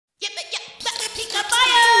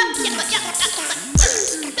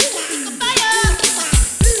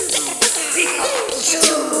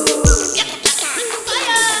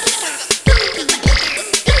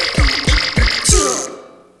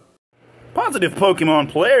Positive Pokemon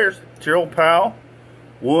players, it's your old pal,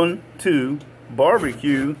 1, 2,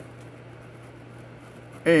 Barbecue,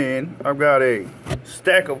 and I've got a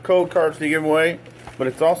stack of code cards to give away, but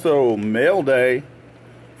it's also mail day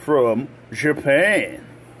from Japan.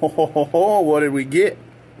 Ho ho ho ho, what did we get?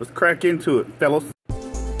 Let's crack into it, fellas.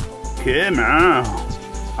 Okay, now,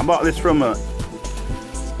 I bought this from a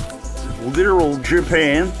literal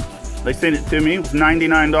Japan. They sent it to me. It was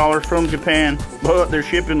 $99 from Japan, but their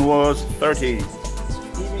shipping was $30.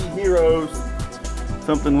 Eevee Heroes,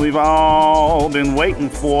 something we've all been waiting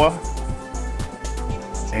for.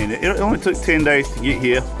 And it only took 10 days to get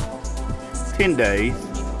here. 10 days.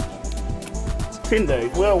 10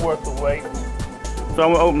 days, well worth the wait. So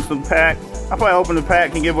I'm gonna open some packs. I'll probably open the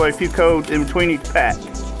pack and give away a few codes in between each pack.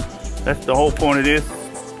 That's the whole point of this.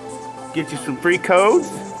 Get you some free codes.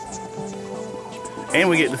 And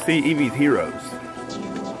we get to see Eevee's Heroes.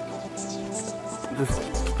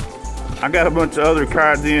 I got a bunch of other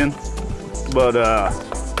cards in, but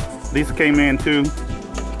these came in too.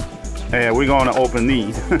 And we're gonna open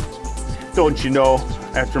these. Don't you know,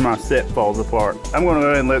 after my set falls apart. I'm gonna go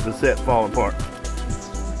ahead and let the set fall apart.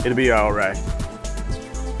 It'll be alright.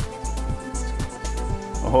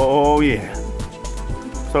 Oh yeah.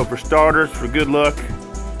 So for starters, for good luck,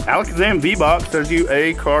 Alakazam V-Box tells you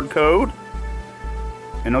a card code.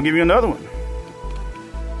 And I'll give you another one.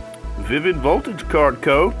 Vivid Voltage card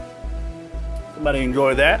code. Somebody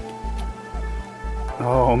enjoy that.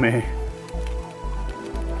 Oh man.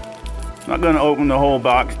 Not gonna open the whole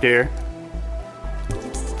box there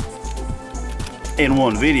in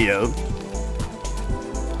one video.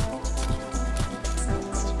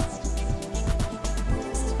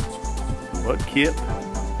 But Kip,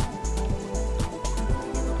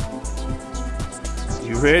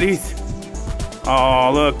 you ready?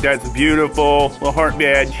 Oh, look, that's beautiful. Little heart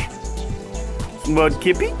badge. Mud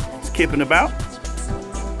Kippy. It's kipping about.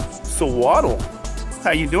 Swaddle. How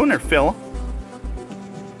you doing there, fella?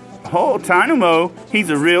 Oh, Dynamo. He's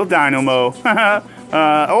a real Dynamo.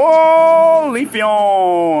 Oh,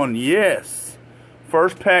 Leafeon. Yes.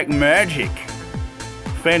 First pack magic.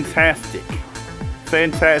 Fantastic.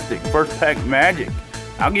 Fantastic. First pack magic.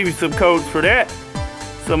 I'll give you some codes for that.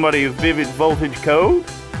 Somebody a Vivid Voltage code.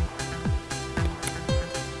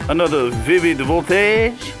 Another Vivid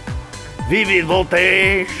Voltage. Vivid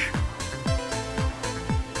Voltage.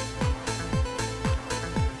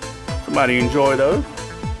 Somebody enjoy those.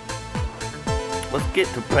 Let's get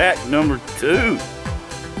to pack number 2.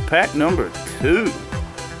 Pack number 2.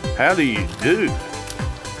 How do you do?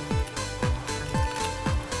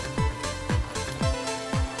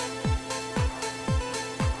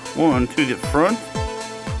 One to the front.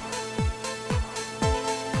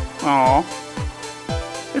 Aw.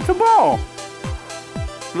 It's a ball.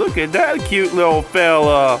 Look at that cute little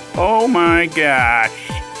fella. Oh my gosh.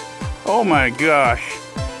 Oh my gosh.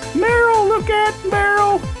 Meryl, look at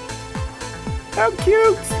Meryl. How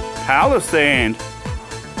cute. Palisand.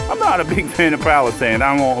 I'm not a big fan of Palisand.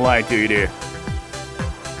 I won't lie to you there.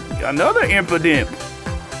 Another Impidimp.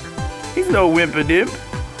 He's no Wimpidimp.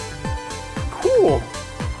 Cool.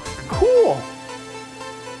 Cool.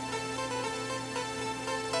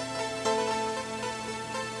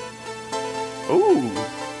 Ooh,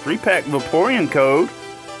 3-pack Vaporeon code.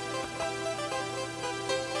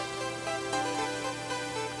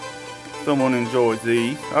 Someone enjoys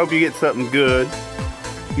these. I hope you get something good.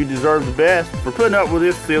 You deserve the best for putting up with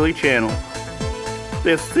this silly channel.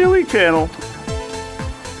 This silly channel.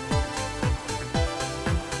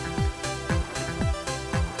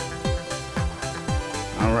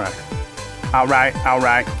 Alright. Alright,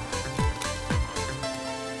 alright.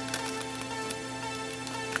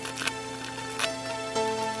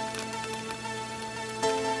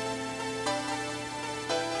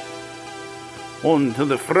 One to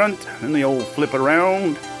the front, and the old flip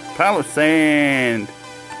around. Palisand.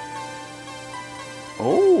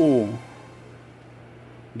 Oh.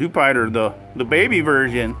 Dupiter, the baby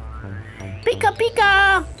version. Pika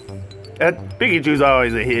Pika! That Pikachu's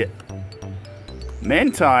always a hit.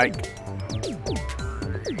 Mentike.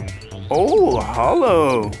 Oh,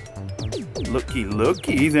 Hollow. Looky,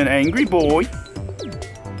 looky, he's an angry boy.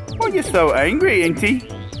 Why you so angry, ain't he?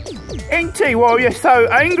 Ain't he? Why you so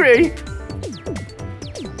angry?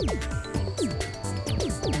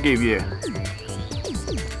 Give you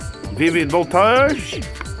Vivid Voltage.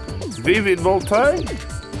 Vivid Voltage.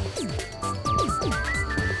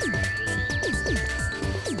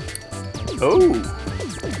 Oh,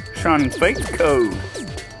 Shining Fates code.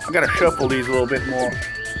 I gotta shuffle these a little bit more.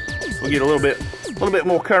 We'll get a little bit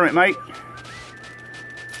more current, mate.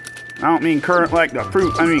 I don't mean current like the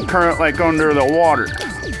fruit. I mean current like under the water.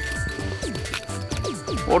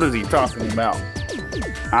 What is he talking about?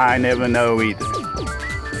 I never know either.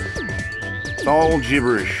 It's all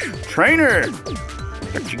gibberish. Trainer!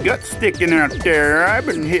 Got your gut sticking out there. I've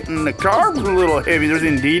been hitting the carbs a little heavy. There's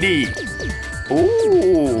indeedy.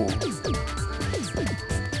 Ooh.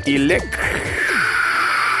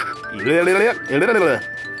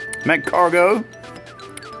 Mac cargo.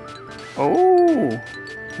 Oh.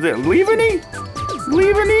 Is that Leaveny?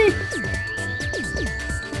 Leaveny?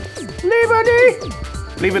 Leaveny?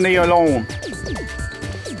 Leaveny alone.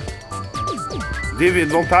 Vivid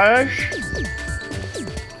voltage.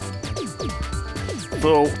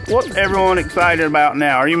 So, what's everyone excited about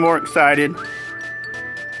now? Are you more excited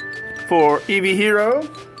for Eevee Hero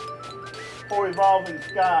or Evolving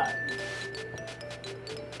Skies?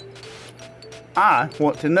 I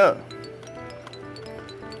want to know.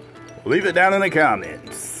 Leave it down in the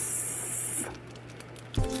comments.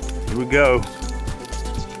 Here we go.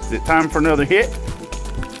 Is it time for another hit?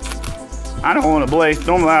 I don't want to blaze.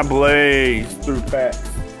 Don't I blaze through packs?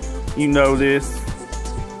 You know this.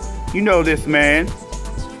 You know this, man.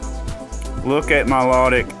 Look at my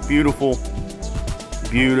Melodic. Beautiful.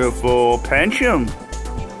 Beautiful. Penchum.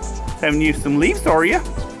 Haven't used some leaves, are you?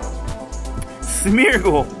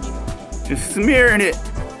 Smeargle. Just smearing it.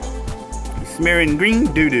 Smearing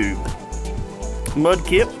green doo-doo.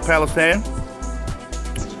 Mudkip, Palisade.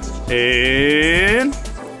 And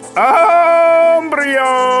Umbreon.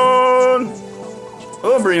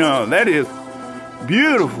 Umbreon. That is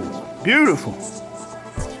beautiful. Beautiful.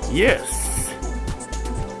 Yes.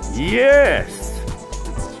 Yes.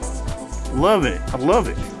 Love it. I love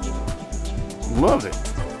it. Love it.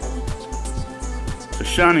 The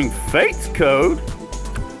Shining Fates code.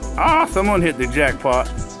 Ah, someone hit the jackpot.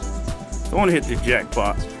 Someone hit the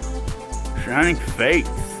jackpot. Shining Fates.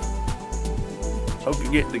 Hope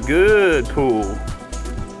you get the good pull.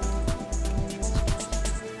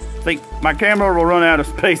 I think my camera will run out of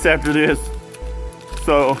space after this.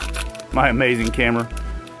 So, my amazing camera.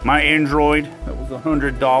 My Android, that was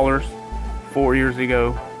 $100 4 years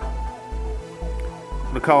ago.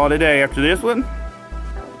 We'll call it a day after this one.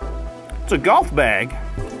 It's a golf bag.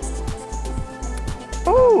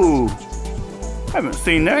 Ooh, haven't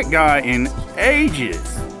seen that guy in ages.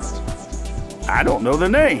 I don't know the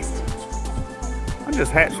name. I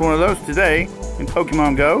just hatched one of those today in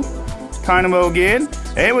Pokemon Go. Dynamo again.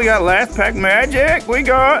 And we got last pack magic. We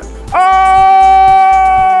got,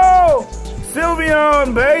 oh!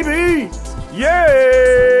 Sylveon, baby!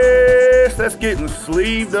 Yes! That's getting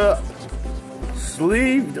sleeved up.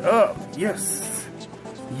 Sleeved up. Yes.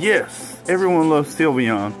 Yes. Everyone loves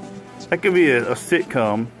Sylveon. That could be a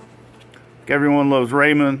sitcom. Everyone loves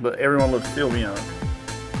Raymond, but everyone loves Sylveon.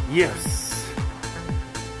 Yes.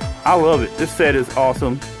 I love it. This set is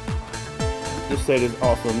awesome. This set is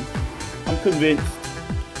awesome. I'm convinced.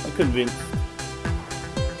 I'm convinced.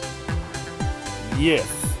 Yes.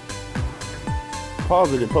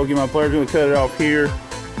 Positive Pokemon players. Gonna cut it off here.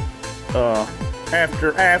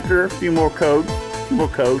 After a few more codes.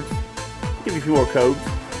 Give you a few more codes.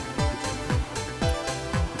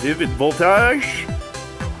 Vivid Voltage.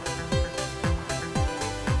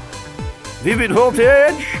 Vivid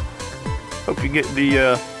Voltage. Hope you get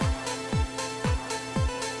the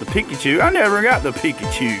Pikachu. I never got the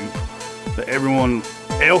Pikachu that everyone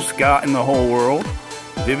else got in the whole world.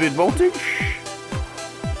 Vivid Voltage.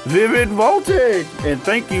 Vivid Voltage. And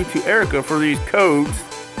thank you to Erica for these codes.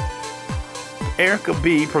 Erica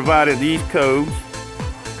B provided these codes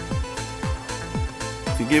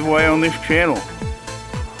to give away on this channel.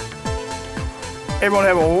 Everyone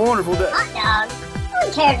have a wonderful day. Hot dogs?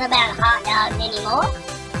 Who cares about hot dogs anymore?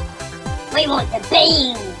 We want the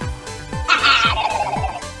beans.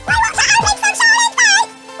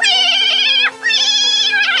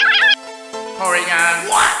 Porygon.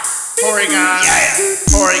 What? Porygon.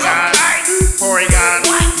 Yeah. Porygon. Porygon.